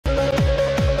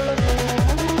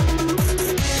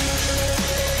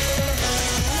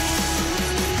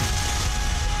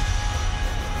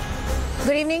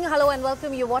and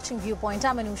welcome. You're watching Viewpoint.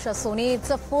 I'm Anusha Soni. It's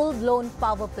a full-blown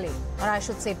power play, or I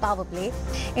should say power play,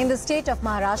 in the state of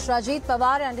Maharashtra. Ajit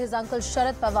Pawar and his uncle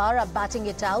Sharad Pawar are batting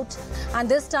it out. And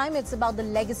this time it's about the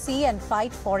legacy and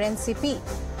fight for NCP.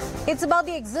 It's about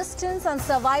the existence and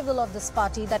survival of this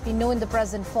party that we know in the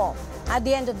present form. At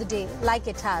the end of the day, like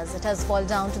it has boiled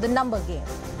down to the number game.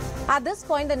 At this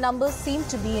point, the numbers seem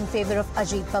to be in favor of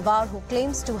Ajit Pawar, who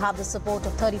claims to have the support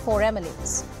of 34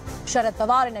 MLAs. Sharad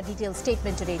Pawar, in a detailed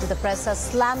statement today to the press, has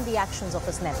slammed the actions of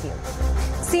his nephew.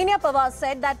 Senior Pawar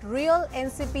said that real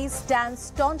NCP stands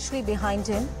staunchly behind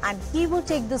him and he will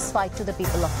take this fight to the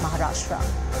people of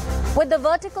Maharashtra. With the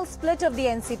vertical split of the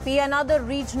NCP, another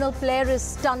regional player is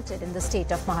stunted in the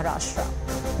state of Maharashtra.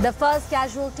 The first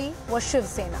casualty was Shiv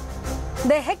Sena.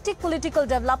 The hectic political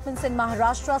developments in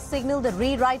Maharashtra signal the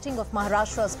rewriting of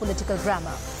Maharashtra's political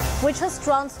grammar, which has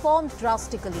transformed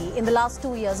drastically in the last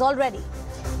 2 years already.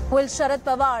 Will Sharad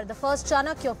Pawar, the first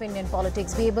Chanakya of Indian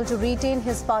politics, be able to retain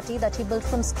his party that he built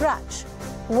from scratch?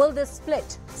 Will this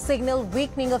split signal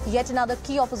weakening of yet another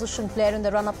key opposition player in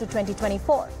the run-up to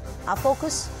 2024? Our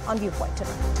focus on Viewpoint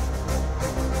tonight.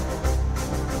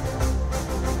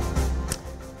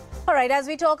 All right, as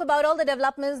we talk about all the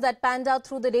developments that panned out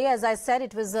through the day, as I said,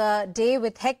 it was a day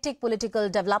with hectic political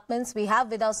developments. We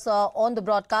have with us on the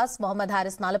broadcast Mohammad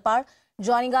Haris Nalapar.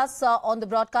 Joining us on the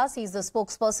broadcast, he's the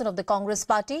spokesperson of the Congress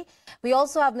Party. We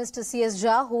also have Mr. C.S.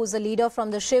 Jha, who is a leader from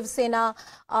the Shiv Sena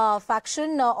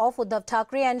faction of Uddhav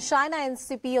Thackeray, and Shinde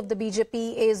NCP of the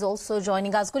BJP is also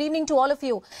joining us. Good evening to all of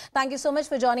you. Thank you so much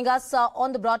for joining us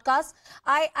on the broadcast.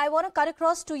 I want to cut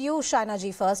across to you, Shinde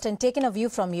ji, first, and take in a view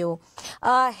from you.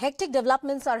 Hectic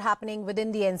developments are happening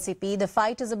within the NCP. The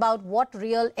fight is about what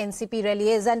real NCP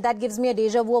really is, and that gives me a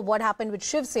deja vu of what happened with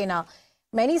Shiv Sena.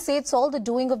 Many say it's all the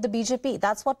doing of the BJP.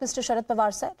 That's what Mr. Sharad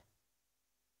Pawar said.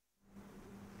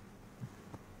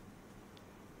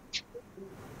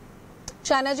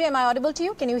 Shinde ji, am I audible to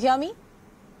you? Can you hear me?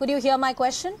 Could you hear my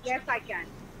question? Yes, I can.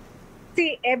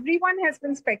 See, everyone has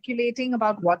been speculating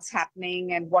about what's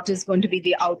happening and what is going to be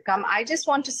the outcome. I just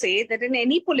want to say that in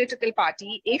any political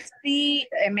party, if the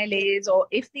MLAs or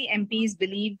if the MPs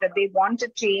believe that they want a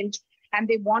change and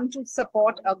they want to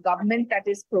support a government that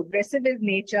is progressive in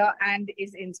nature and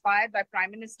is inspired by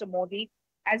Prime Minister Modi,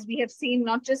 as we have seen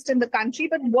not just in the country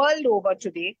but world over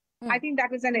today, I think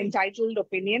that is an entitled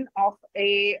opinion of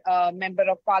a member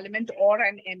of parliament or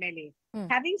an MLA.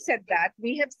 Having said that,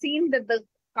 we have seen that the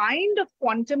kind of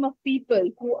quantum of people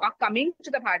who are coming to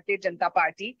the Bharatiya Janata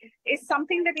Party is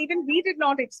something that even we did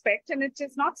not expect, and it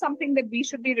is not something that we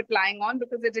should be relying on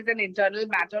because it is an internal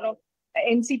matter of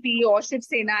NCP or Shiv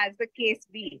Sena as the case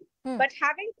be. But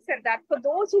having said that, for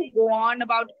those who go on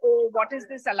about, oh, what is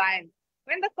this alliance?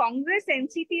 When the Congress,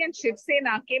 NCP and Shiv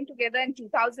Sena came together in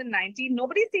 2019,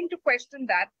 nobody seemed to question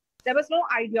that. There was no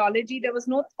ideology, there was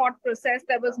no thought process,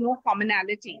 there was no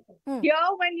commonality. Here,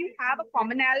 when you have a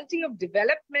commonality of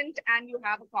development and you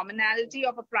have a commonality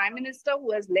of a Prime Minister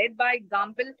who has led by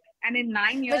example, and in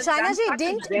 9 years... But Shinde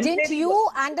ji, didn't you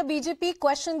and the BJP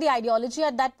question the ideology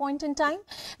at that point in time?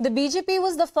 The BJP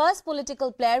was the first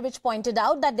political player which pointed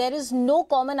out that there is no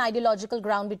common ideological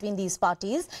ground between these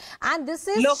parties. And this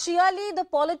is sheerly the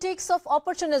politics of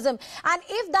opportunism. And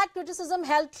if that criticism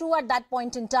held true at that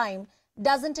point in time,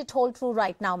 doesn't it hold true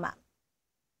right now, ma'am?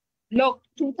 Look,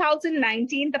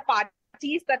 2019, the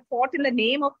parties that fought in the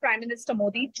name of Prime Minister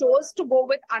Modi chose to go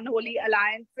with unholy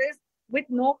alliances with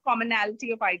no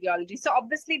commonality of ideology. So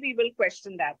obviously we will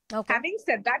question that. Okay. Having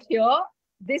said that, here,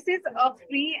 this is a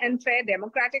free and fair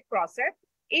democratic process.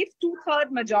 If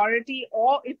two-thirds majority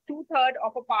or if two-thirds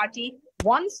of a party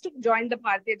wants to join the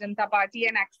Bharatiya Janata Party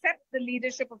and accept the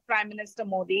leadership of Prime Minister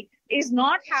Modi, is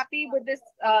not happy with this,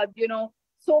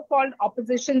 so-called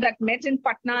opposition that met in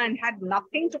Patna and had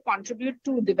nothing to contribute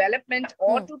to development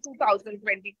or to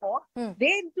 2024,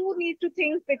 they do need to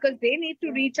think, because they need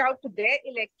to reach out to their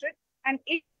electorate. And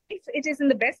if it is in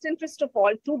the best interest of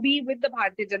all to be with the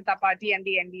Bharatiya Janata Party and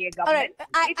the NDA government,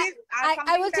 all right.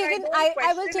 I will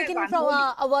take in from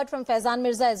a word from Faizan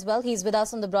Mirza as well. He's with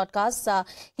us on the broadcast.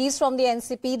 He's from the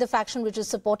NCP, the faction which is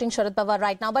supporting Sharad Pawar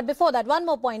right now. But before that, one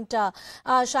more point,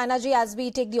 Shinde ji, as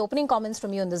we take the opening comments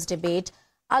from you in this debate,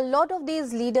 a lot of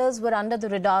these leaders were under the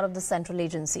radar of the central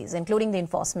agencies, including the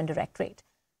Enforcement Directorate.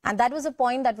 And that was a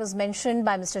point that was mentioned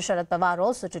by Mr. Sharad Pawar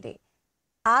also today.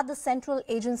 Are the central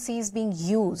agencies being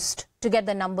used to get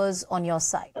the numbers on your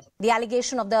side? The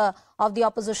allegation of the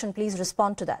opposition, please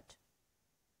respond to that.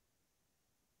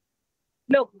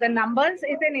 Look, the numbers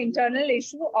is an internal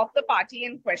issue of the party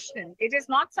in question. It is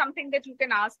not something that you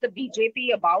can ask the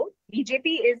BJP about.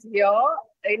 BJP is here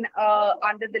in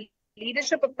under the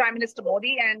leadership of Prime Minister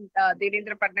Modi and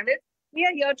Shinde-Fadnavis We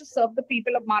are here to serve the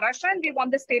people of Maharashtra, and we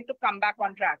want the state to come back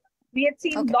on track. We had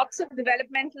seen lots of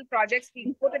developmental projects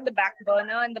being put in the back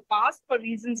burner in the past for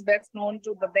reasons best known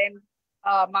to the then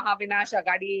Mahavinash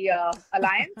Agadi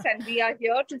alliance, and we are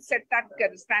here to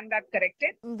stand that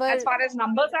corrected. As far as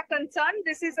numbers are concerned,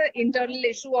 this is an internal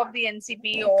issue of the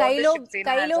NCP or the Shiv Sena.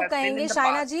 कई लोग कहेंगे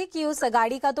शाइना जी कि उस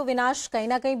अगाड़ी का तो विनाश कहीं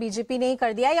ना कहीं बीजेपी ने ही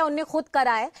कर दिया या उन्हें खुद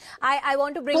करा है. I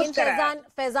want to bring in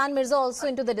Faizan Mirza also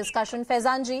into the discussion.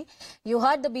 Faizan ji, you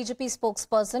heard the BJP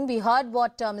spokesperson. We heard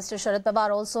what Mr. Sharad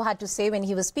Pawar also had to say when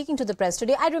he was speaking to the press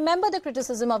today. I remember the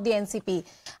criticism of the NCP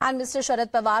and Mr. Sharad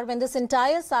Pawar when this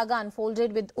entire saga unfolded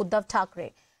with Uddhav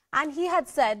Thackeray, and he had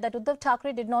said that Uddhav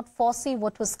Thackeray did not foresee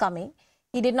what was coming.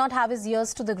 He did not have his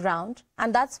ears to the ground,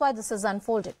 and that's why this has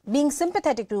unfolded. Being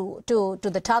sympathetic to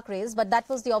the Thackerays, but that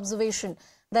was the observation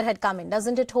that had come in.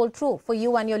 Doesn't it hold true for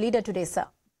you and your leader today, sir?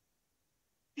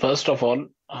 First of all,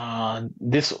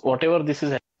 whatever this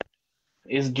is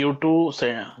due to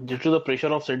the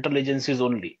pressure of central agencies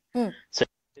only.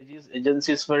 Central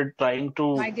agencies were trying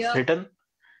to threaten,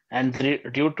 and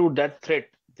due to that threat,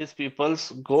 these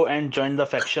peoples go and join the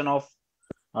faction of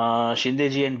Shinde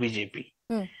ji and BJP.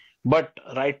 But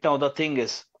right now the thing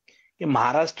is कि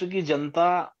महाराष्ट्र की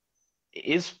जनता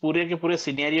इस पूरे के पूरे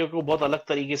scenario को बहुत अलग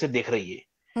तरीके से देख रही है.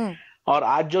 और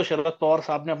आज जो शरद पवार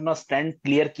साहब ने अपना स्टैंड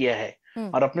क्लियर किया है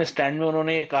और अपने स्टैंड में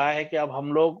उन्होंने कहा है कि अब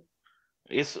हम लोग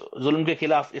इस जुल्म के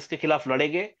खिलाफ, इसके खिलाफ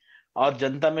लड़ेंगे और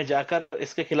जनता में जाकर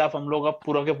इसके खिलाफ हम लोग अब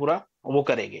पूरा के पूरा वो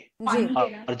करेंगे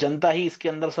और जनता ही इसके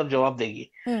अंदर सब जवाब देगी.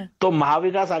 तो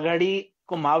महाविकास आघाड़ी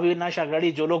को महाविनाश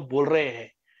आघाड़ी जो लोग बोल रहे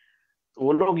हैं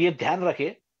वो लोग ये ध्यान रखे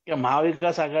कि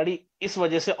महाविकास आघाड़ी इस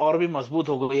वजह से और भी मजबूत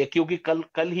हो गई है, क्योंकि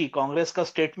कल ही कांग्रेस का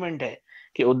स्टेटमेंट है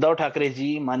कि उद्धव ठाकरे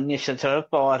जी, माननीय शरद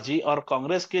पवार जी और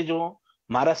कांग्रेस के जो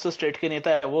महाराष्ट्र स्टेट के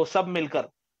नेता है वो सब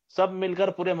मिलकर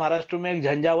पूरे महाराष्ट्र में एक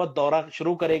झंझावात दौरा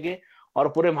शुरू करेंगे और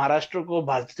पूरे महाराष्ट्र को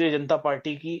भारतीय जनता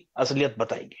पार्टी की असलियत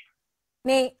बताएंगे.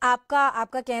 नहीं,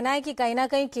 आपका कहना है कि कहीं ना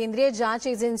कहीं केंद्रीय जांच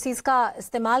एजेंसीज का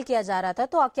इस्तेमाल किया जा रहा था,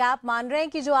 तो क्या आप मान रहे हैं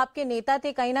कि जो आपके नेता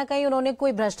थे कहीं ना कहीं उन्होंने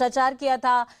कोई भ्रष्टाचार किया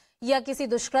था या किसी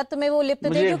दुष्कृत्य में वो लिप्त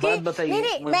थे? क्योंकि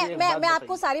नहीं, मैं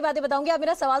आपको सारी बातें बताऊंगी, आप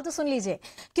मेरा सवाल तो सुन लीजिए.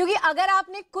 क्योंकि अगर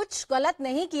आपने कुछ गलत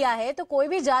नहीं किया है तो कोई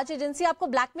भी जांच एजेंसी आपको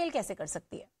ब्लैकमेल कैसे कर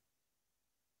सकती है?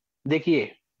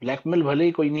 देखिए, ब्लैकमेल भले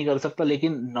ही कोई नहीं कर सकता,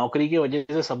 लेकिन नौकरी की वजह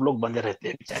से सब लोग बंधे रहते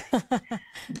हैं बेचारे.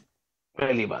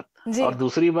 पहली बात. और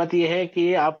दूसरी बात यह है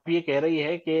कि आप ये कह रही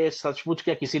है कि सचमुच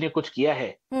क्या किसी ने कुछ किया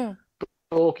है,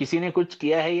 तो किसी ने कुछ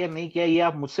किया है या नहीं किया ये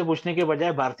आप मुझसे पूछने के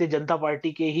बजाय भारतीय जनता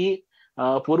पार्टी के ही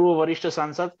पूर्व वरिष्ठ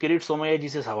सांसद किरीट सोमैया जी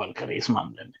से सवाल करें इस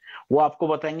मामले में. वो आपको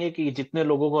बताएंगे कि जितने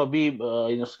लोगों को अभी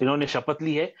इन्होंने शपथ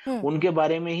ली है उनके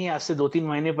बारे में ही आज से 2-3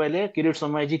 महीने पहले किरीट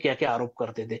सोमैया जी क्या क्या आरोप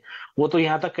करते थे. वो तो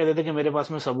यहाँ तक कहते थे कि मेरे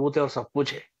पास में सबूत है और सब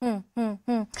कुछ है.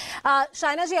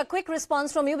 Shaina ji, a quick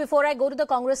response from you before I go to the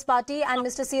Congress Party and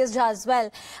Mr. C.S. Jha as well.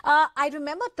 I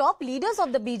remember top leaders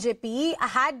of the BJP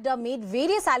had made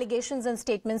various allegations and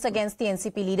statements against the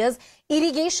NCP leaders.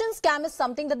 Irrigation scam is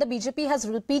something that the BJP has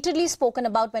repeatedly spoken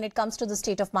about when it comes to the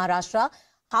state of Maharashtra.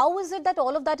 How is it that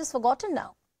all of that is forgotten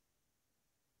now?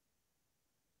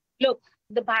 Look,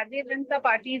 the Bharatiya Janata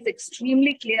Party is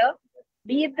extremely clear.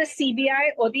 Be it the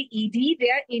CBI or the ED, they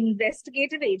are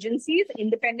investigative agencies,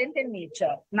 independent in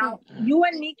nature. Now, you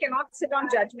and me cannot sit on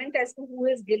judgment as to who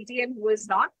is guilty and who is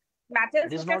not. Matters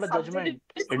it is not a judgment.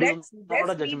 It is not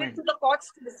a judgment. To the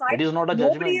courts to decide. It is not a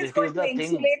judgment. Nobody is going to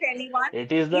insulate anyone.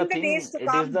 It is the thing. It is the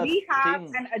we have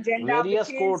an agenda. Various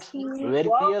courts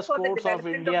of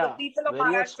India,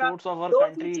 various courts of our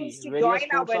country, various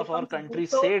courts of our country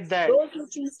said that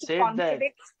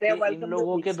इन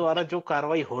लोगों के द्वारा जो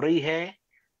कार्रवाई हो रही है,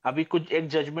 अभी कुछ एक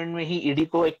जजमेंट में ही ईडी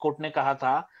को एक कोर्ट ने कहा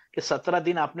था कि 17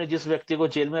 दिन आपने जिस व्यक्ति को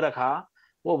जेल में रखा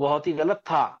वो बहुत ही गलत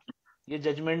था. ये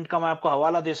जजमेंट का मैं आपको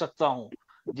हवाला दे सकता हूँ.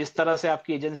 जिस तरह से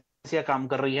आपकी एजेंसियां काम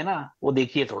कर रही है ना, वो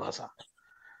देखिए थोड़ा सा.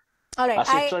 All right.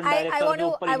 I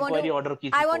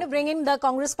want to bring in the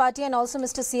Congress Party and also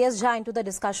Mr. C.S. Jha into the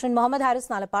discussion. Mohammad Haris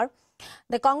Nalapar,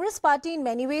 the Congress Party in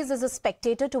many ways is a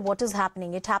spectator to what is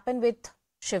happening. It happened with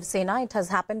Shiv Sena. It has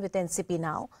happened with NCP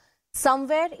now.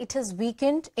 Somewhere it has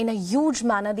weakened in a huge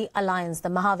manner the alliance, the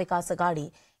Maha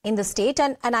Agadi in the state.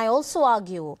 And I also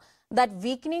argue that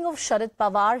weakening of Sharad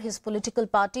Pawar, his political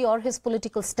party or his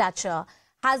political stature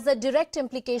has a direct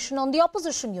implication on the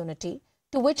opposition unity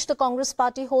to which the Congress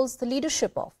Party holds the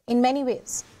leadership of in many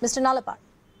ways. Mr. Nalapar.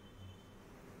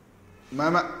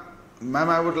 Ma'am,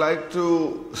 I would like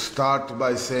to start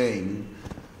by saying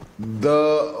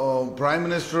the Prime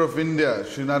Minister of India,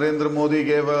 Shri Narendra Modi,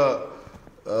 gave a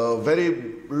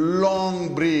very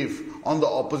long brief on the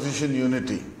opposition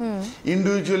unity,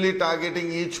 individually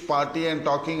targeting each party and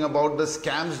talking about the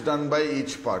scams done by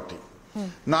each party.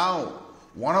 Now,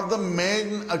 one of the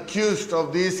main accused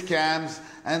of these scams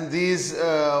and these,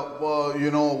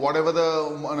 whatever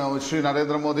the Shri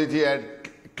Narendra Modi ji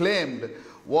had claimed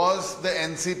was the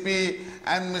NCP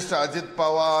and Mr. Ajit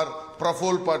Pawar,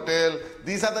 Praful Patel.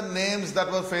 These are the names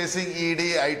that were facing ED,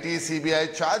 IT,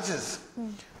 CBI charges.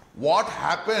 What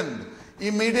happened?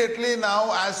 Immediately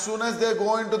now, as soon as they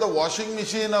go into the washing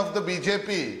machine of the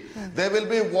BJP, they will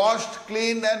be washed,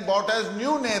 cleaned and bought as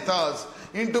new netas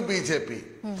into BJP.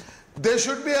 They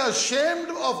should be ashamed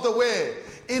of the way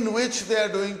in which they are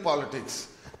doing politics.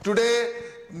 Today,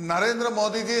 Narendra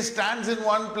Modi ji stands in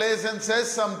one place and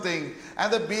says something,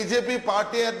 and the BJP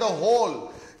party at the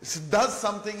whole does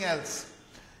something else.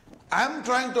 I am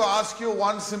trying to ask you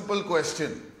one simple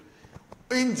question.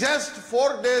 In just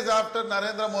 4 days after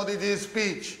Narendra Modi ji's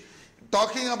speech,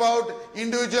 talking about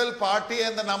individual party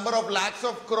and the number of lakhs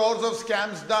of crores of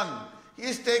scams done, he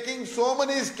is taking so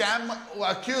many scam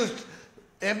accused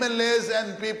MLAs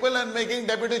and people and making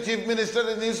deputy chief minister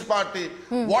in his party.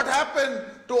 What happened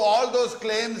to all those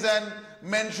claims and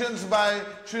mentions by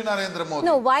Shri Narendra Modi?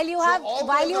 No, while you have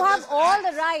all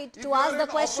the right to ask the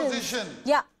questions.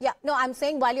 No, I'm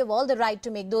saying while you have all the right to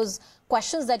make those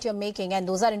questions that you're making, and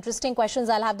those are interesting questions,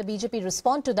 I'll have the BJP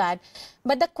respond to that.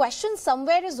 But the question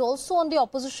somewhere is also on the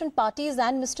opposition parties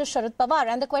and Mr. Sharad Pawar,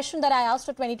 and the question that I asked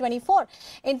for 2024.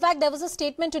 In fact, there was a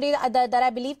statement today that I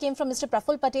believe came from Mr.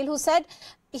 Praful Patel, who said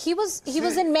he was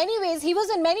in many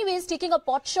ways taking a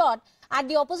pot shot at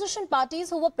the opposition parties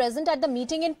who were present at the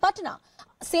meeting in Patna,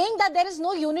 saying that there is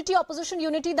no unity, opposition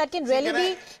unity that can really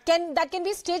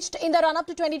be staged in the run-up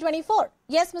to 2024.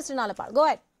 Yes, Mr. Nalapal, go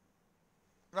ahead.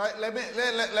 Right,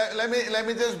 let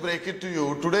me just break it to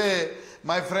you. Today,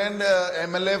 my friend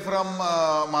MLA from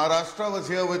Maharashtra was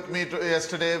here with me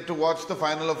yesterday to watch the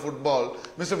final of football,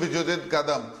 Mr. Vijudit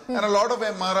Kadam, and a lot of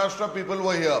Maharashtra people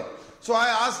were here. So I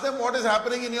asked them, what is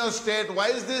happening in your state? Why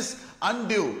is this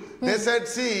undue? They said,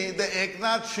 see, the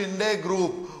Eknath Shinde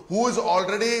group, who is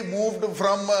already moved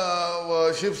from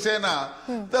Shiv Sena,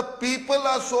 the people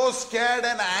are so scared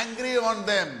and angry on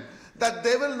them that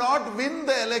they will not win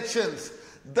the elections.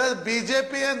 The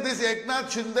BJP and this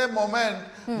Eknath Shinde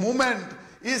movement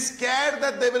is scared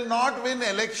that they will not win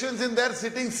elections in their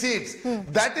sitting seats.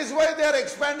 That is why they are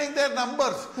expanding their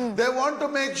numbers. They want to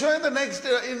make sure in the next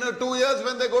 2 years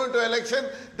when they go into election,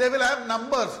 they will have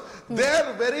numbers. They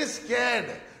are very scared.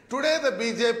 Today the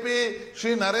BJP,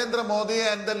 Shri Narendra Modi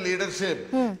and the leadership,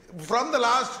 from the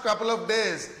last couple of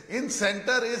days, in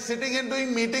center is sitting and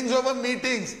doing meetings over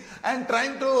meetings and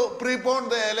trying to prepone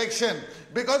the election.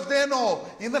 Because they know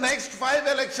in the next 5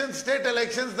 elections, state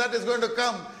elections that is going to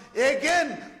come,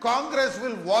 again Congress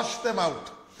will wash them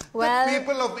out. Well, the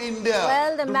people of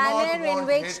India the manner in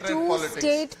which two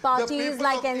state parties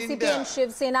like NCP and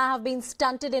Shiv Sena have been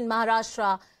stunted in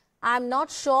Maharashtra, I'm not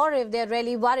sure if they're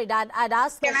really worried. I'd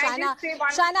ask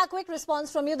Shaina, a quick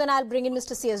response from you, then I'll bring in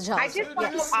Mr. C.S. Jha. I just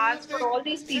want to ask for all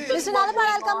these people. Mr. Nalapal,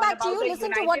 I'll come back to you.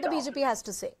 Listen to what the BJP has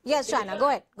to say. Yes, Shaina, go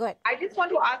ahead. I just want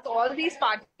to ask all these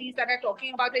parties that are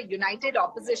talking about a united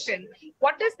opposition,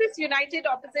 what does this united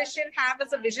opposition have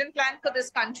as a vision plan for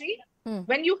this country?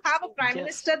 When you have a Prime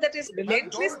Minister that is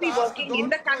relentlessly working in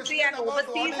the country and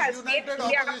overseas, has made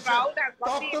India proud, has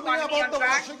got the economy on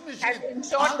track, has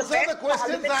ensured the best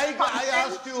questions I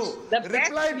asked you.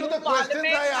 Reply to the questions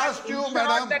I asked you,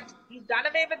 madam. He's done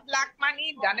away with black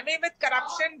money, done away with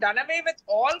corruption, done away with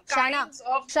all kinds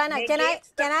of Shaina, can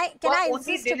I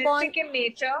insist upon in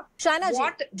nature? Shaina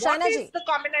what is the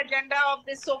common agenda of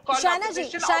this so-called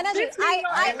opposition? Shaina ji, I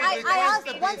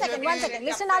asked one second.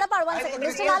 Mr. Nalapal, one second.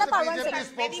 Mr. Nalapal,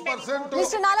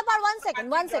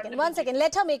 one second.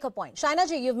 Let her make her point. Shaina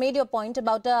ji, you've made your point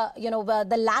about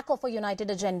the lack of a united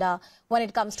agenda when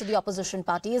it comes to the opposition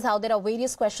parties, how there are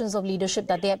various questions of leadership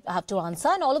that they have to answer,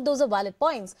 and all of those are valid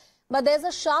points. But there's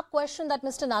a sharp question that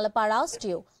Mr. Nalapal asked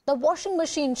you. The washing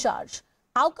machine charge.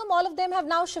 How come all of them have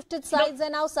now shifted sides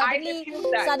and now suddenly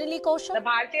kosher? The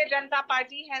Bharatiya Janata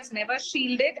Party has never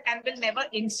shielded and will never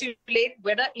insulate,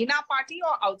 whether in our party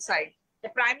or outside. The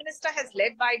Prime Minister has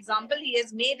led by example. He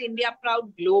has made India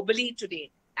proud globally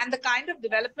today. And the kind of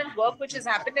development work which has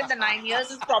happened in the 9 years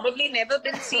has probably never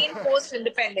been seen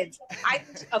post-independence. I'm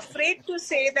afraid to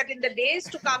say that in the days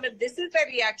to come, if this is their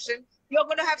reaction, you're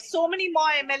going to have so many more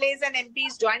MLAs and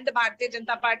MPs join the Bharatiya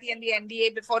Janata Party and the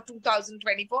NDA before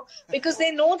 2024, because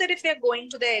they know that if they're going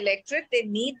to the electorate, they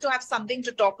need to have something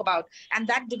to talk about, and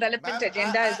that development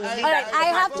agenda is only. All right, I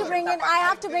have to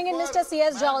bring in Mr.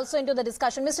 C.S. Jha also into the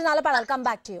discussion. Mr. Nalapal, I'll come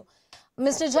back to you.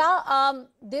 Mr. Jha,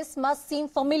 this must seem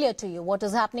familiar to you, what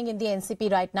is happening in the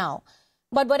NCP right now.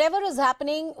 But whatever is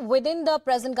happening within the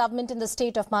present government in the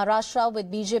state of Maharashtra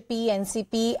with BJP,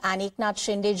 NCP and Eknath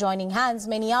Shinde joining hands,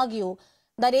 many argue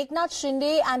that Eknath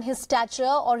Shinde and his stature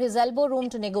or his elbow room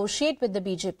to negotiate with the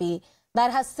BJP,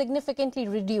 that has significantly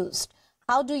reduced.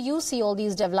 How do you see all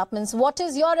these developments? What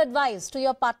is your advice to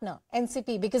your partner,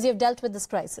 NCP, because you've dealt with this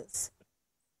crisis?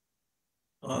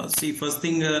 See, first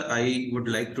thing I would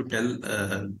like to tell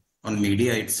on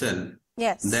media itself,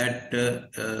 yes, that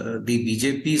the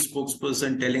BJP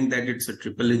spokesperson telling that it's a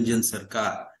triple engine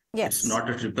sarkar. Yes. It's not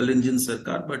a triple engine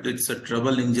sarkar, but it's a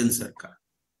trouble engine sarkar.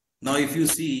 Now, if you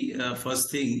see,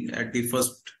 first thing, at the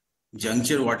first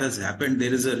juncture, what has happened,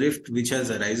 there is a rift which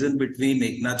has arisen between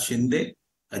Eknath Shinde,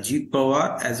 Ajit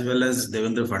Pawar, as well as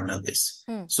Shinde-Fadnavis.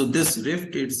 So this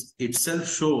rift itself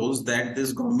shows that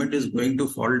this government is going to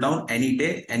fall down any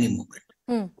day, any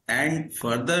moment. And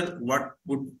further, what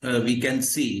would we can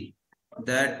see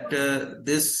that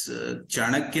this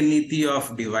Chanakya Niti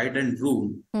of divide and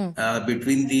rule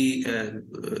between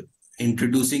the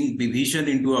introducing division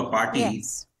into a party,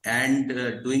 yes, and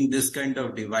doing this kind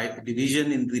of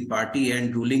division in the party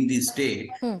and ruling the state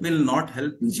will not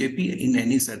help BJP in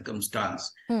any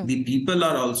circumstance. The people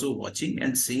are also watching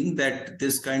and seeing that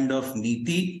this kind of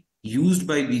niti used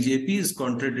by BJP is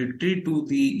contradictory to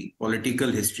the political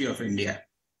history of India.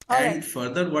 And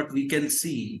further, what we can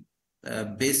see,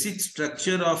 basic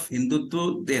structure of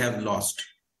Hindutva, they have lost.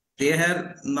 They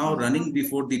are now running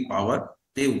before the power.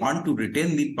 They want to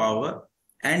retain the power.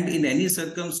 And in any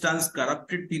circumstance,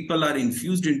 corrupted people are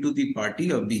infused into the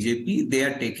party of BJP. They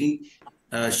are taking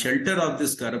shelter of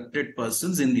these corrupted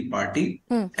persons in the party.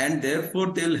 And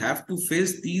therefore, they'll have to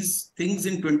face these things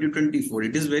in 2024.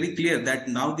 It is very clear that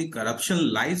now the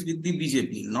corruption lies with the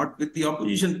BJP, not with the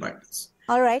opposition parties.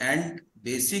 All right. And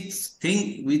basic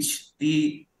thing which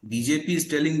the BJP is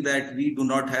telling that we do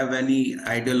not have any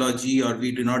ideology or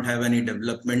we do not have any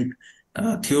development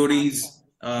theories.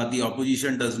 The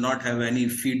opposition does not have any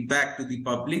feedback to the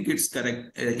public. It's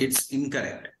correct. It's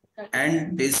incorrect.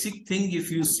 And basic thing, if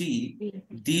you see,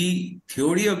 the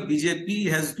theory of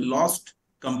BJP has lost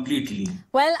completely.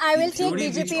 Well, I will take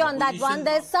BJP on that one.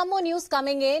 There's some more news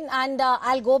coming in, and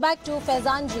I'll go back to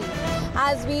Faizan ji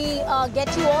as we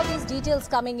get you all these details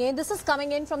coming in. This is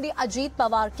coming in from the Ajit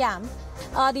Pawar camp,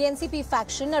 the NCP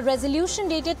faction. A resolution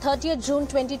dated 30th June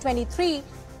 2023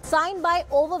 signed by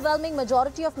overwhelming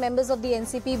majority of members of the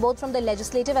NCP, both from the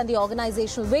legislative and the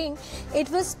organizational wing. It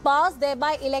was passed,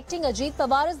 thereby electing Ajit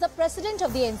Pawar as the president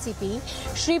of the NCP.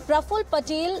 Shri Praful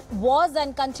Patel was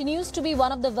and continues to be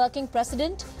one of the working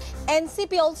president.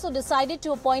 NCP also decided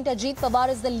to appoint Ajit Pawar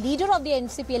as the leader of the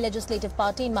NCP legislative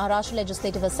party in Maharashtra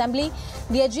Legislative Assembly.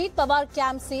 The Ajit Pawar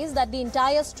camp says that the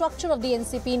entire structure of the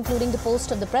NCP, including the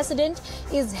post of the president,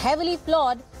 is heavily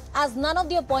flawed, as none of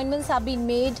the appointments have been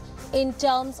made in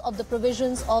terms of the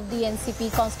provisions of the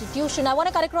NCP constitution. I want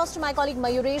to cut across to my colleague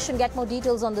Mayuresh and get more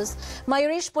details on this.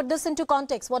 Mayuresh, put this into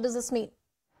context. What does this mean?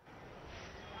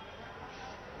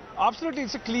 Absolutely,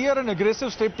 it's a clear and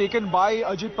aggressive step taken by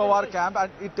Ajit Pawar camp,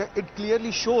 and it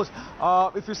clearly shows,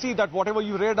 if you see that whatever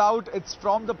you read out, it's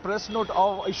from the press note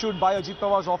issued by Ajit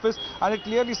Pawar's office, and it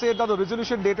clearly said that the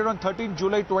resolution dated on 13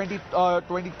 July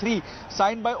 2023,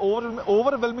 signed by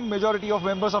overwhelming majority of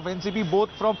members of NCP,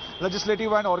 both from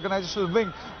legislative and organizational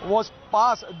wing, was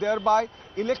passed, thereby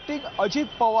electing Ajit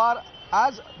Pawar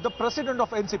as the president of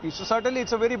NCP. So certainly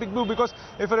it's a very big move, because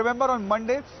if you remember on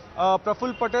Monday,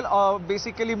 Praful Patel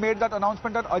basically made that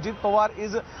announcement that Ajit Pawar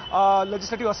is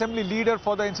legislative assembly leader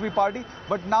for the NCP party.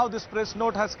 But now this press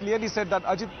note has clearly said that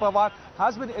Ajit Pawar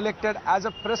has been elected as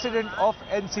a president of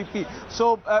NCP.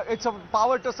 So it's a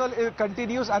power tussle, it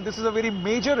continues, and this is a very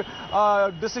major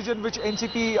decision which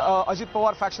NCP Ajit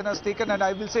Pawar faction has taken, and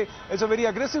I will say it's a very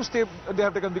aggressive step they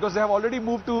have taken, because they have already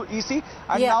moved to EC,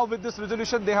 and now with this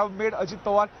resolution they have made Ajit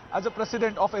Pawar as a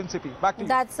president of NCP. Back to you.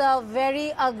 That's a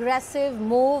very aggressive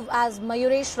move, as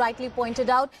Mayuresh rightly pointed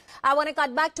out. I want to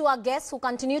cut back to our guests who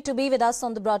continue to be with us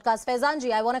on the broadcast. Faizan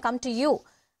ji, I want to come to you.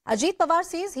 Ajit Pawar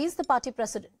says he's the party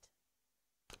president.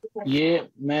 ये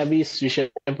मैं अभी इस विषय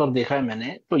पर देखा है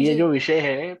मैंने, तो ये जो विषय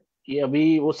है ये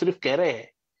अभी वो सिर्फ कह रहे हैं।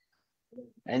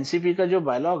 एनसीपी का जो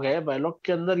बायलॉग है, बायलॉग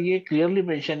के अंदर ये क्लियरली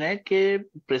मेंशन है कि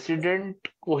प्रेसिडेंट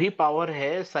को ही पावर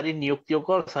है सारी नियुक्तियों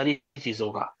का और सारी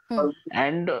चीजों का।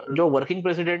 एंड जो वर्किंग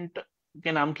प्रेसिडेंट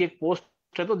के नाम की एक पोस्ट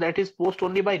है, तो that is post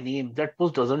only by name, that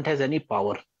post doesn't has any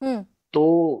power.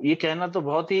 तो ये कहना तो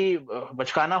बहुत ही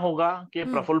बचकाना होगा कि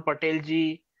प्रफुल्ल पटेल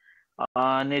जी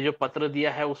ने जो पत्र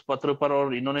दिया है उस पत्र पर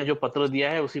और इन्होंने जो पत्र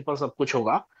दिया है उसी पर सब कुछ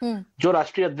होगा। जो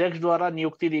राष्ट्रीय अध्यक्ष द्वारा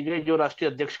नियुक्ति दी गई, जो राष्ट्रीय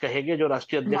अध्यक्ष कहेंगे, जो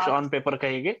राष्ट्रीय अध्यक्ष ऑन पेपर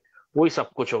कहेंगे, वही सब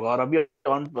कुछ होगा। और अभी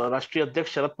राष्ट्रीय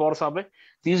अध्यक्ष शरद पवार साहब है,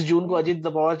 30 जून को अजीत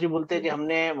पवार जी बोलते हैं कि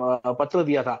हमने पत्र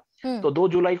दिया था, तो 2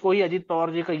 जुलाई को ही अजीत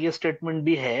पवार जी का ये स्टेटमेंट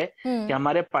भी है कि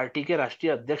हमारे पार्टी के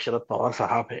राष्ट्रीय अध्यक्ष शरद पवार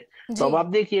साहब है। तो अब आप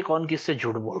देखिए कौन किससे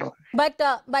झूठ बोल रहा है।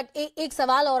 बट एक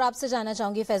सवाल और आपसे जानना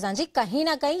चाहूंगी फैजान जी, कहीं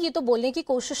ना कहीं ये तो बोलने की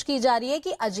कोशिश की जा रही है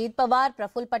कि अजीत पवार,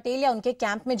 प्रफुल्ल पटेल या उनके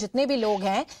कैंप में जितने भी लोग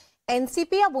हैं,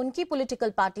 एनसीपी अब उनकी पॉलिटिकल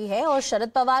पार्टी है और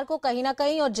शरद पवार को कहीं ना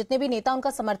कहीं और जितने भी नेता उनका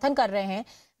समर्थन कर रहे हैं,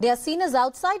 they are seen as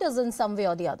outsiders इन सम वे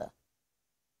और द अदर।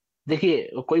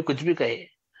 देखिए कोई कुछ भी कहे,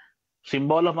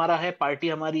 सिंबल हमारा है, पार्टी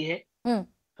हमारी है,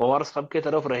 पवार साहब के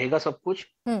तरफ रहेगा सब कुछ।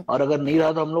 और अगर नहीं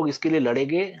रहा तो हम लोग इसके लिए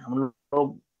लड़ेंगे, हम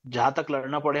लोग जहां तक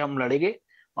लड़ना पड़े हम लड़ेंगे,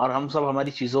 और हम सब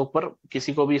हमारी चीजों पर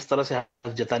किसी को भी इस तरह से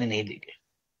हाथ जताने नहीं देंगे।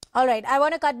 All right, I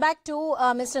want to cut back to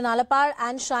Mr. Nalapar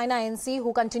and Shaina NC,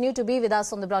 who continue to be with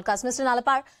us on the broadcast. Mr.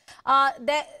 Nalapar,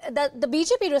 the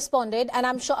BJP responded, and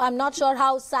I'm not sure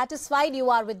how satisfied you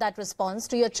are with that response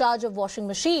to your charge of washing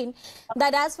machine,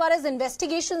 that as far as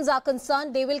investigations are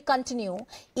concerned, they will continue.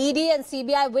 ED and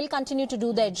CBI will continue to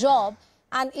do their job,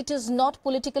 and it is not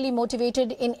politically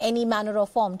motivated in any manner or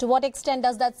form. To what extent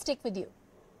does that stick with you?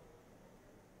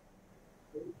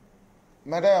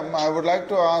 Madam, I would like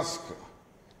to ask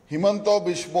Himanta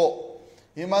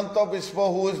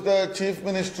Biswa, who is the Chief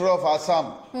Minister of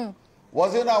Assam,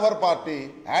 was in our party,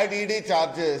 had ED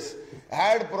charges,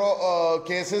 had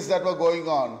cases that were going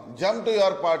on, jumped to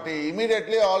your party,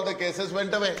 immediately all the cases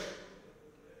went away.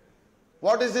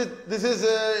 What is it? This is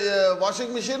a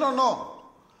washing machine or no?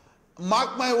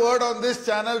 Mark my word on this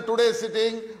channel, today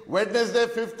sitting, Wednesday,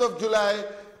 5th of July,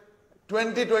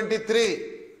 2023.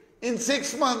 In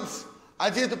 6 months,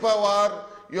 Ajit Pawar,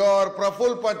 your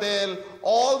Prafull Patel,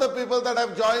 all the people that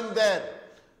have joined there,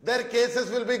 their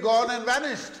cases will be gone and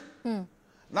vanished.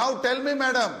 Now tell me,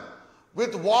 madam,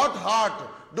 with what heart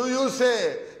do you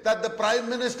say that the Prime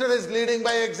Minister is leading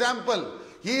by example?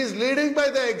 He is leading by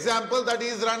the example that he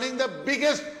is running the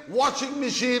biggest washing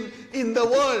machine in the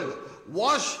world.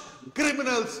 Wash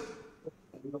criminals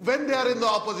when they are in the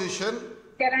opposition.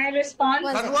 Can I respond?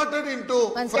 Converted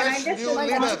into fresh new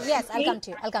leaders. Yes, I'll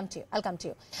come to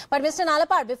you. But Mr.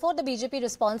 Nalapar, before the BJP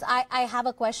response, I have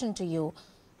a question to you.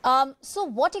 So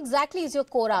what exactly is your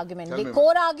core argument? The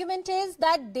core argument is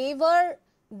that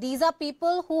these are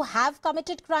people who have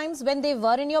committed crimes when they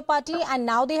were in your party and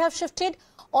now they have shifted,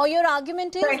 or your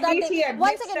argument is that they,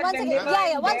 one second.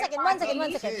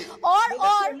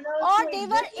 Or they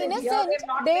were innocent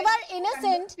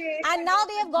and now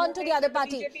they have gone to the other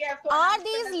party. Are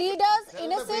these leaders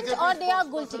innocent or they are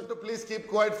guilty? Please keep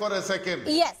quiet for a second.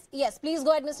 Yes, please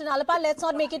go ahead, Mr. Nalapar. Let's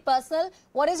not make it personal.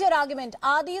 What is your argument?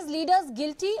 Are these leaders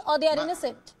guilty or they are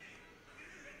innocent?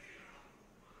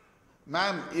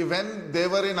 Ma'am, when they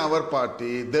were in our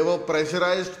party, they were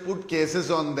pressurized, put cases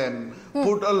on them,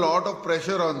 put a lot of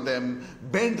pressure on them,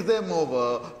 bent them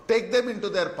over, take them into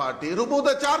their party, remove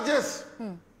the charges.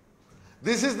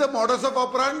 This is the modus of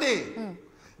operandi.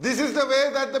 This is the way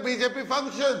that the BJP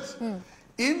functions.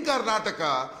 In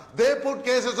Karnataka, they put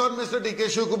cases on Mr. D.K.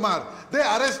 Shivkumar. They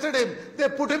arrested him. They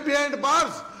put him behind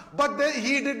bars. But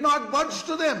he did not budge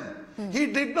to them. He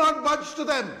did not budge to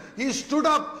them. He stood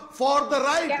up for the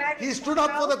right. He stood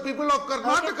up for the people of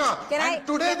Karnataka. And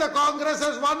today the Congress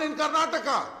has won in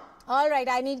Karnataka. All right,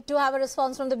 I need to have a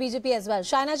response from the BJP as well.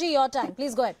 Shaina ji, your time.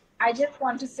 Please go ahead. I just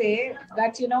want to say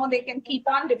that, they can keep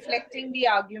on deflecting the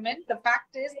argument. The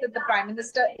fact is that the Prime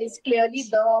Minister is clearly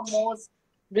the most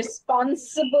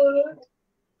responsible,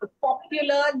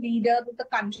 popular leader that the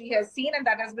country has seen, and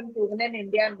that has been proven in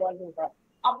India and world over.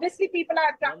 Obviously, people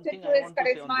are attracted to his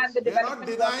charisma and the development.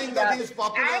 They are not denying that he is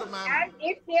popular, ma'am. And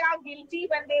if they are guilty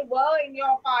when they were in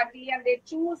your party and they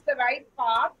choose the right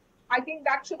path, I think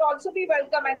that should also be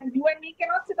welcome. And you and me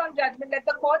cannot sit on judgment. Let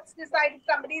the courts decide if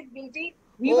somebody is guilty.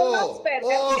 We will not spare them.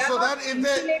 We are not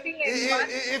insulating anyone.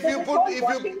 If So you this put, whole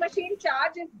washing machine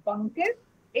charge is bunkus.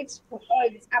 It's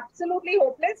absolutely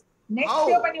hopeless. Next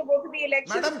year when you go to the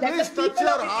elections, Madam, please touch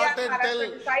your heart and tell.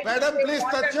 Madam, please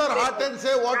touch your heart and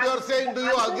say what you are saying. Do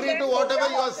you agree to whatever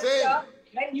you are saying?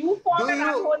 When you form an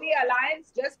unholy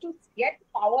alliance just to get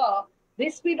power,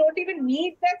 we don't even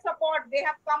need their support. They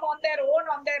have come on their own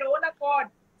accord,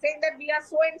 saying that we are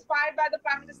so inspired by the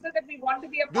Prime Minister that we want to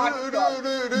be a part of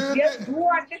it. Yes, do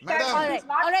understand.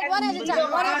 All right, one at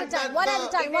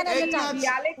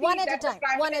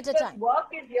a time.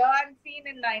 Work is here and seen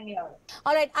in 9 years.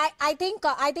 All right, I think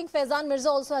Faizan Mirza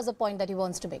also has a point that he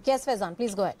wants to make. Yes, Faizan,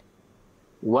 please go ahead.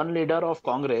 One leader of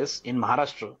Congress in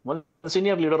Maharashtra, one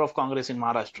senior leader of Congress in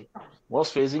Maharashtra, was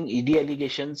facing ED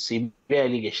allegations, CBI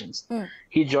allegations.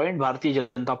 He joined Bharatiya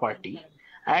Janata Party,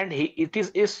 and it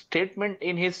is a statement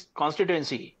in his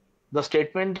constituency the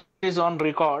statement is on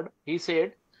record. He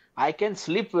said, I can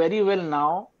sleep very well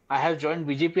now. I have joined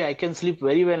BJP. I can sleep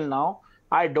very well now.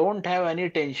 I don't have any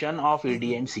tension of ED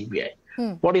and CBI.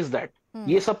 What is that?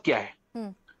 ये सब क्या है?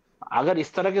 अगर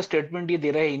इस तरह के statement ये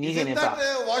दे रहे हैं इन्हीं के नेता,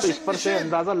 तो इस पर से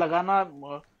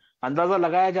अंदाजा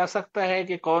लगाया जा सकता है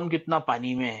कि कौन कितना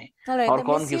पानी में है और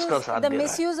कौन किसका साथ दे रहा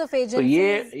है. तो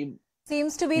ये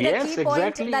seems to be the key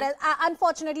point. That is,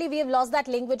 unfortunately, we have lost that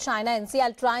link with China NC.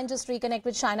 I'll try and just reconnect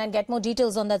with China and get more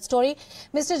details on that story.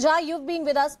 Mr. Jha, you've been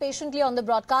with us patiently on the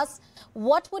broadcast.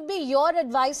 What would be your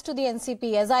advice to the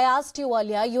NCP? As I asked you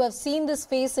earlier, you have seen this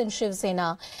face in Shiv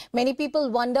Sena. Many people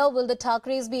wonder, will the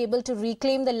Thakres be able to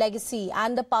reclaim the legacy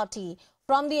and the party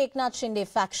from the Eknath Shinde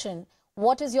faction?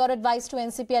 What is your advice to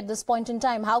NCP at this point in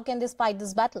time? How can they fight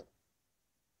this battle?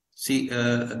 See,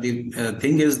 the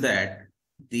thing is that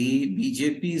the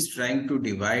BJP is trying to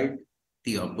divide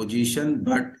the opposition,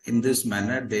 but in this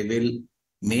manner, they will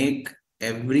make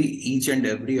each and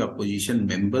every opposition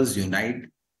members unite.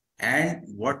 And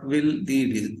what will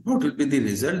be the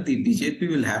result? The BJP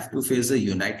will have to face a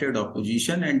united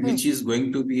opposition, and which is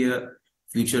going to be a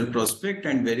future prospect,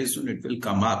 and very soon it will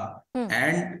come up.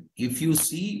 And if you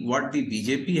see what the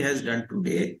BJP has done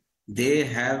today, they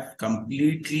have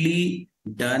completely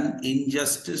done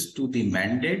injustice to the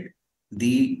mandate,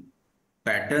 the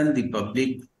pattern the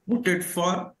public voted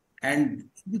for, and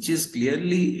which is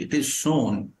clearly, it is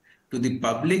shown to the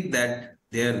public that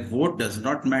their vote does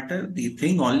not matter. The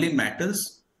thing only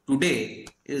matters today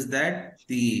is that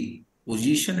the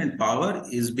position and power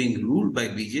is being ruled by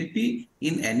BJP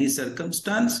in any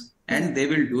circumstance, and they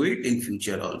will do it in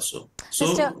future also.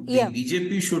 So the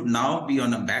BJP should now be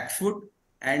on a back foot,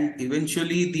 and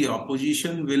eventually the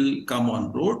opposition will come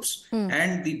on roads,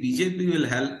 and the BJP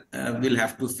will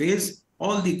have to face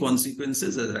all the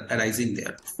consequences arising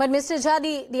there. But Mr.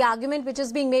 Jha, the argument which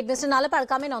is being made, Mr. Nalapal,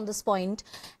 come in on this point,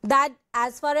 that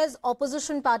as far as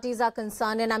opposition parties are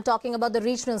concerned, and I'm talking about the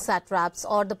regional satraps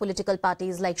or the political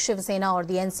parties like Shiv Sena or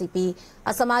the NCP,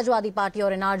 a Samajwadi Party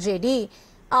or an RJD,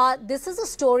 this is a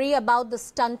story about the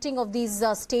stunting of these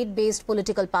state-based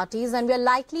political parties, and we are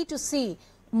likely to see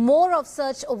more of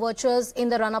such overtures in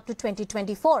the run-up to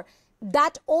 2024.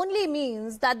 That only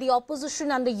means that the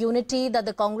opposition and the unity that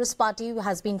the Congress Party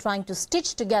has been trying to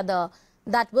stitch together,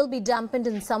 that will be dampened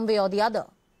in some way or the other.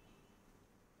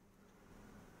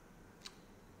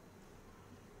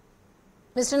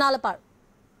 Mr. Nalapar.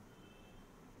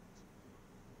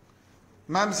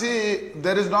 Ma'am, see,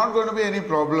 there is not going to be any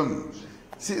problem.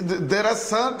 See, there are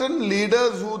certain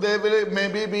leaders who they will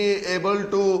maybe be able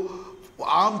to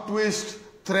arm twist,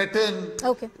 threaten,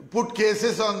 put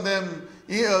cases on them,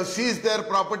 seize their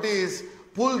properties,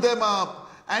 pull them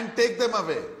up and take them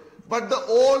away. But the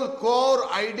whole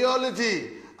core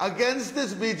ideology against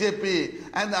this BJP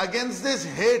and against this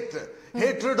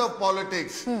hatred of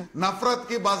politics, Nafrat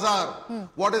ki Bazaar,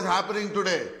 what is happening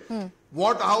today?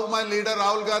 How my leader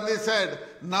Rahul Gandhi said,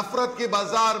 Nafrat ki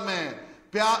Bazaar mein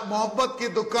mohabbat ki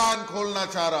dukaan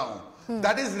kholna cha raha hu.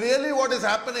 That is really what is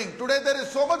happening. Today there is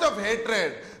so much of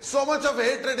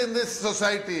hatred in this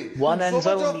society. One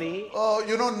answer only.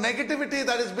 Negativity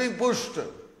that is being pushed.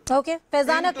 Okay,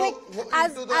 Faizan,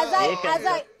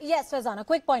 yes, Faizan, a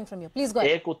quick point from you. Please go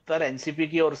ahead. एक उत्तर NCP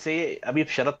की ओर से अभी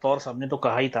शरद पवार साहब ने तो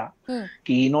कहा ही था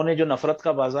कि इन्होंने जो नफरत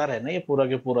का बाजार है ना, ये पूरा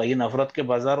के पूरा ये नफरत के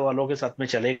बाजार वालों के साथ में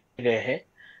चले गए हैं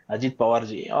अजीत पवार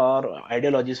जी, और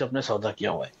आइडियोलॉजी से अपने सौदा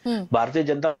किया हुआ है। भारतीय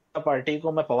जनता पार्टी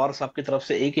को मैं पवार साहब की तरफ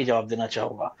से एक ही जवाब देना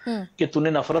चाहूंगा कि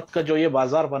तूने नफरत का जो ये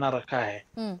बाजार बना रखा है,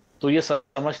 तो ये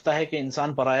समझता है कि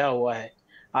इंसान पराया हुआ है।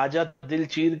 आजा दिल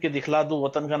चीर के दिखला दूं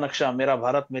वतन का नक्शा, मेरा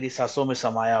भारत मेरी सांसों में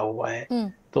समाया हुआ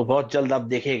है। तो बहुत जल्द आप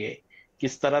देखेंगे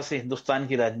किस तरह से हिंदुस्तान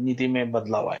की राजनीति में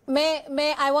बदलाव आए।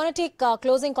 मैं I want to take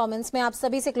closing comments. मैं आप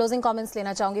सभी से क्लोजिंग कमेंट्स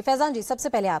लेना चाहूंगी। फैजान जी, सबसे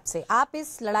पहले आपसे, आप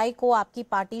इस लड़ाई को, आपकी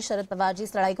पार्टी शरद पवार जी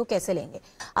इस लड़ाई को कैसे लेंगे?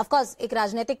 ऑफ कोर्स एक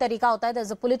राजनीतिक तरीका होता है, there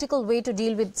is a political way to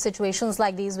deal with situations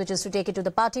like these, which is to take it to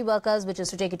the party workers, which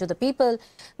is to take it to the people.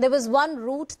 There was one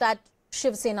root that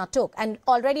Shiv Sena took, and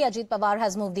already Ajit Pawar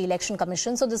has moved the election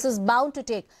commission, so this is bound to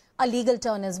take a legal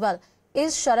turn as well.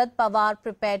 Is Sharad Pawar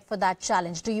prepared for that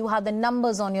challenge? Do you have the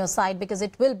numbers on your side? Because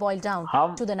it will boil down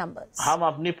to the numbers. हम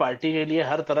अपनी party के लिए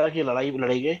हर तरह की लड़ाई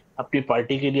लड़ेंगे, अपनी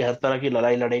party के लिए हर तरह की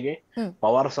लड़ाई लड़ेंगे।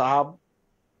 पवार साहब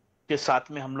के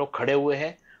साथ में हम लोग खड़े हुए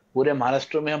हैं। पूरे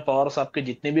महाराष्ट्र में हम पवार साहब के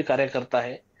जितने भी कार्यकर्ता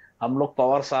है, हम लोग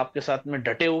पवार साहब के साथ में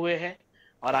डटे हुए हैं,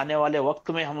 और आने वाले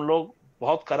वक्त में हम लोग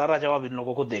बहुत करारा जवाब इन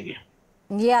लोगों को देंगे।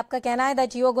 ये आपका कहना है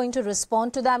that you are going to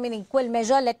respond to them in equal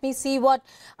measure. Let me see what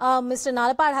Mr.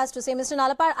 Nalapar has to say. Mr.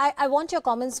 Nalapar, I want your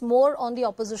comments more on the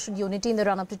opposition unity in the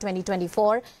run-up to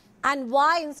 2024 and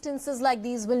why instances like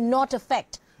these will not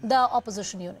affect the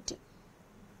opposition unity?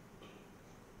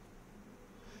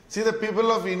 See, the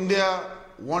people of India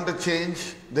want a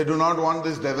change. They do not want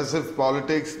this divisive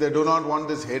politics. They do not want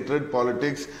this hatred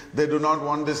politics. They do not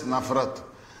want this nafrat.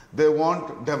 They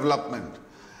want development.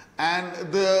 And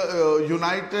the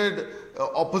united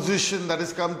opposition that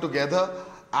has come together,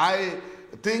 I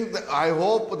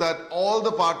hope that all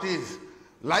the parties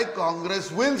like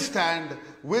Congress will stand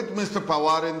with Mr.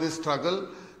 Pawar in this struggle.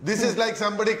 This is like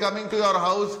somebody coming to your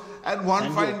house and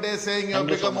one fine day saying you have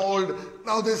become old.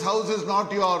 Now this house is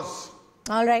not yours.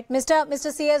 All right,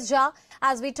 Mr. C.S. Jha,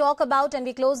 as we talk about and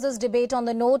we close this debate on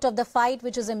the note of the fight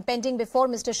which is impending before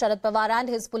Mr. Sharad Pawar and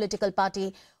his political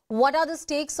party, what are the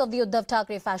stakes of the Uddhav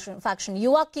Thackeray faction?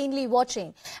 You are keenly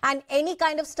watching, and any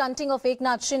kind of stunting of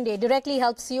Eknath Shinde directly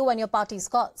helps you and your party's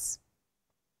cause.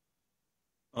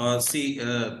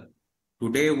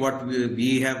 Today what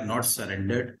we have not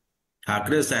surrendered.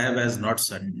 Thackeray Sahib has not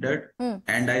surrendered,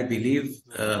 and I believe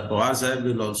Pawar Sahib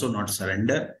will also not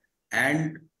surrender,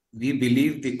 and we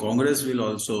believe the Congress will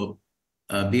also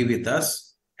be with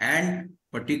us, and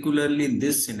particularly in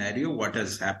this scenario, what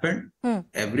has happened,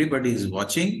 everybody is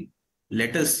watching.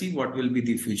 Let us see what will be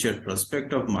the future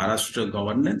prospect of Maharashtra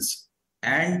governance,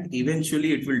 and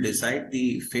eventually it will decide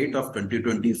the fate of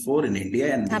 2024 in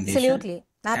India and the nation. Absolutely.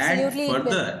 And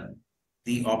further,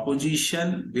 the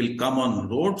opposition will come on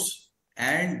roads,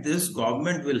 and this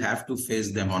government will have to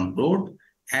face them on road,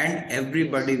 and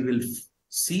everybody will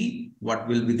see what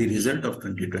will be the result of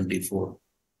 2024.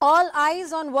 All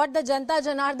eyes on what the Janta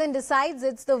Janardhan decides.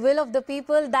 It's the will of the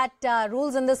people that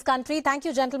rules in this country. Thank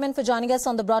you, gentlemen, for joining us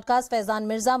on the broadcast. Faizan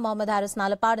Mirza, Mohammad Haris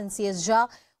Nalapad and C.S. Jha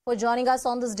for joining us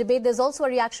on this debate. There's also a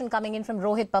reaction coming in from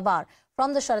Rohit Pawar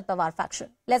from the Sharad Pawar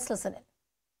faction. Let's listen in.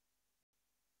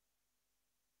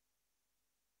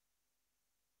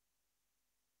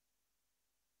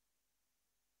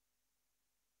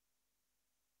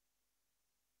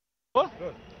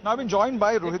 Now I've been joined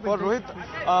by Rohit Pawar.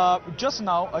 Rohit, just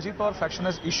now Ajit Pawar faction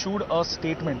has issued a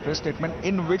statement, press statement,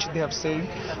 in which they have said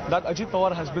that Ajit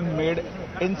Pawar has been made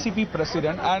NCP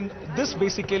president, and this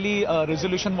basically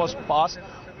resolution was passed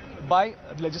by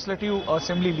legislative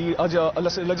assembly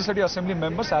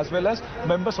members as well as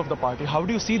members of the party. How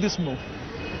do you see this move?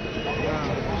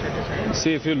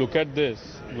 See, if you look at this,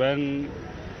 when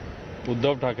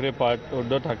Uddhav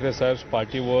Thackeray Sahib's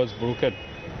party was broken,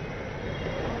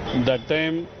 that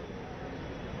time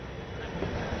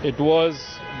it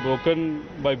was broken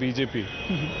by BJP.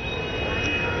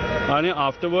 And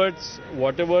afterwards,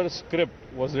 whatever script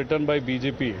was written by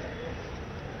BJP,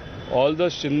 all the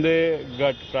Shinde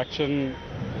gut fraction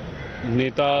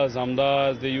netas,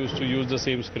 amdas, they used to use the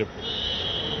same script.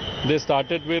 They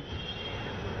started with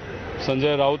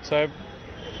Sanjay Raut Sahib,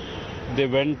 they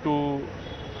went to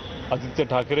Aditya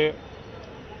Thackeray,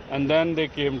 and then they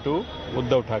came to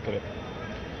Uddhav Thackeray.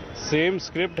 Same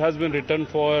script has been written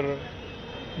for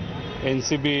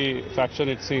NCP faction,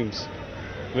 it seems,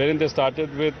 wherein they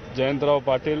started with Jayant Rao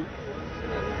Patil.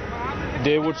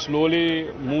 They would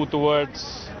slowly move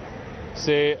towards,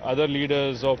 say, other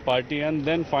leaders of party, and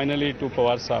then finally to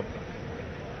Pawar Sahib.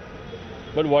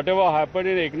 But whatever happened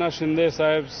in Eknath Shinde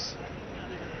Sahib's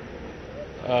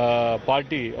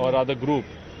party or other group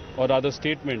or other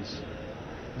statements,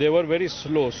 they were very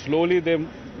slow. Slowly they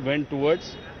went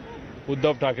towards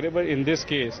Uddhav Thackeray, but in this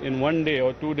case, in 1 day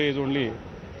or 2 days only,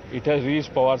 it has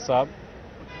reached Pawar Sahib.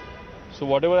 So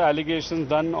whatever allegations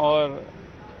done, or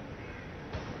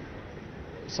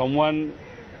someone,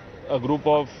 a group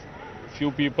of few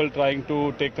people trying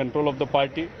to take control of the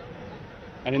party,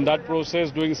 and in that process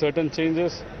doing certain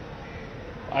changes,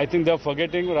 I think they are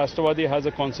forgetting Rashtrabadi has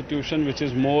a constitution which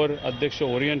is more Adhyaksha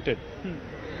oriented.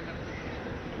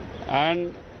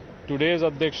 And today's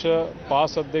Adhyaksha,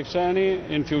 past Adhyaksha, and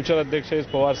in future Adhyaksha is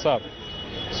Pawar Sahib.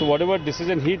 So whatever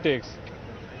decision he takes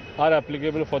are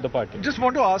applicable for the party. Just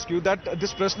want to ask you that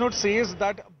this press note says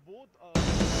that both...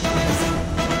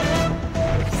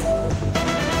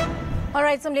 All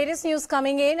right, some latest news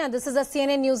coming in, and this is a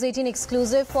CNN News 18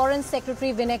 exclusive. Foreign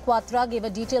Secretary Vinay Quatra gave a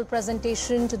detailed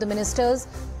presentation to the ministers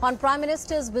on Prime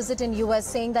Minister's visit in US,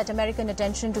 saying that American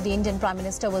attention to the Indian Prime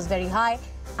Minister was very high,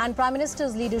 and Prime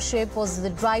Minister's leadership was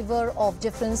the driver of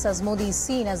difference, as Modi is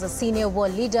seen as a senior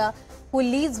world leader who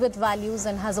leads with values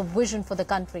and has a vision for the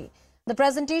country. The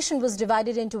presentation was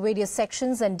divided into various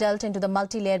sections and dealt into the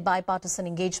multi-layered bipartisan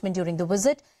engagement during the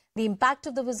visit, the impact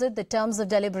of the visit, the terms of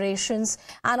deliberations,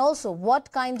 and also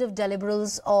what kind of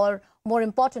deliverables, or more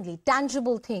importantly,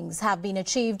 tangible things have been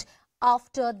achieved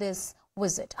after this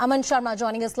visit. Aman Sharma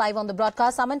joining us live on the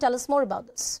broadcast. Aman, tell us more about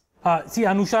this. See,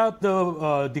 Anusha,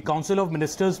 the Council of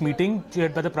Ministers meeting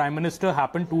chaired by the Prime Minister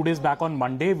happened 2 days back on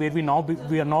Monday, where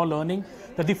we are now learning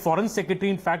that the Foreign Secretary,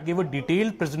 in fact, gave a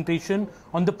detailed presentation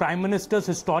on the Prime Minister's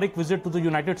historic visit to the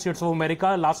United States of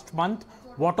America last month.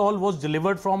 What all was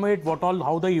delivered from it,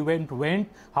 how the event went,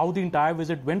 how the entire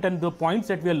visit went, and the points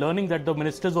that we are learning that the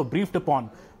ministers were briefed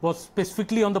upon was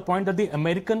specifically on the point that the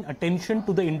American attention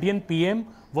to the Indian PM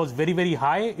was very, very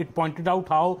high. It pointed out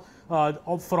how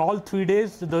for all 3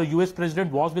 days, the US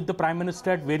President was with the Prime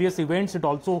Minister at various events. It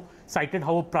also cited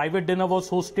how a private dinner was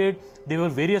hosted. There were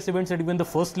various events that even the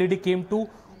First Lady came to.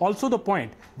 Also, the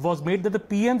point was made that the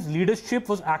PM's leadership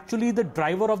was actually the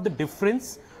driver of the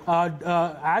difference,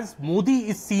 as Modi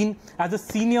is seen as a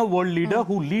senior world leader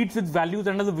who leads with values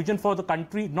and has a vision for the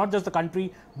country, not just the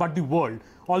country, but the world.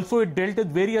 Also, it dealt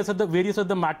with various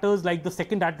other matters like the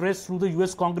second address through the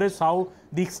US Congress, how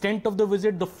the extent of the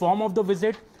visit, the form of the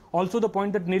visit. Also, the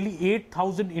point that nearly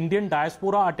 8,000 Indian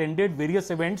diaspora attended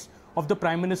various events of the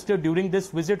Prime Minister during this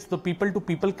visit. The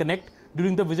people-to-people connect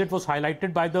during the visit was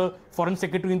highlighted by the Foreign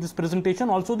Secretary in this presentation.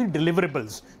 Also, the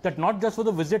deliverables, that not just for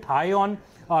the visit high on,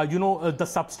 the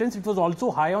substance, it was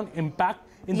also high on impact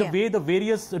in the way the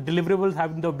various deliverables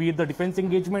have, be it the defense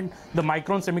engagement, the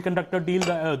Micron semiconductor deal,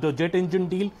 the jet engine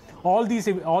deal. All these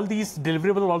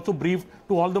deliverables were also briefed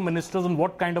to all the ministers on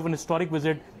what kind of an historic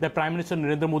visit that Prime Minister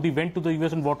Narendra Modi went to the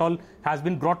US and what all has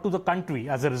been brought to the country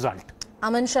as a result.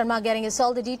 Aman Sharma getting us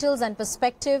all the details and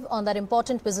perspective on that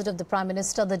important visit of the Prime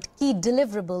Minister, the key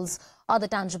deliverables or the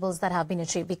tangibles that have been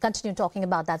achieved. We continue talking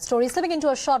about that story. Slipping into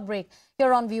a short break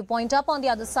here on Viewpoint. Up on the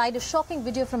other side, a shocking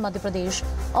video from Madhya Pradesh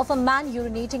of a man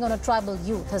urinating on a tribal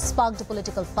youth has sparked a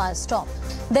political firestorm.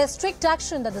 There's strict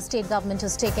action that the state government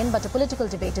has taken, but a political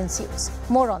debate ensues.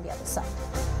 More on the other side.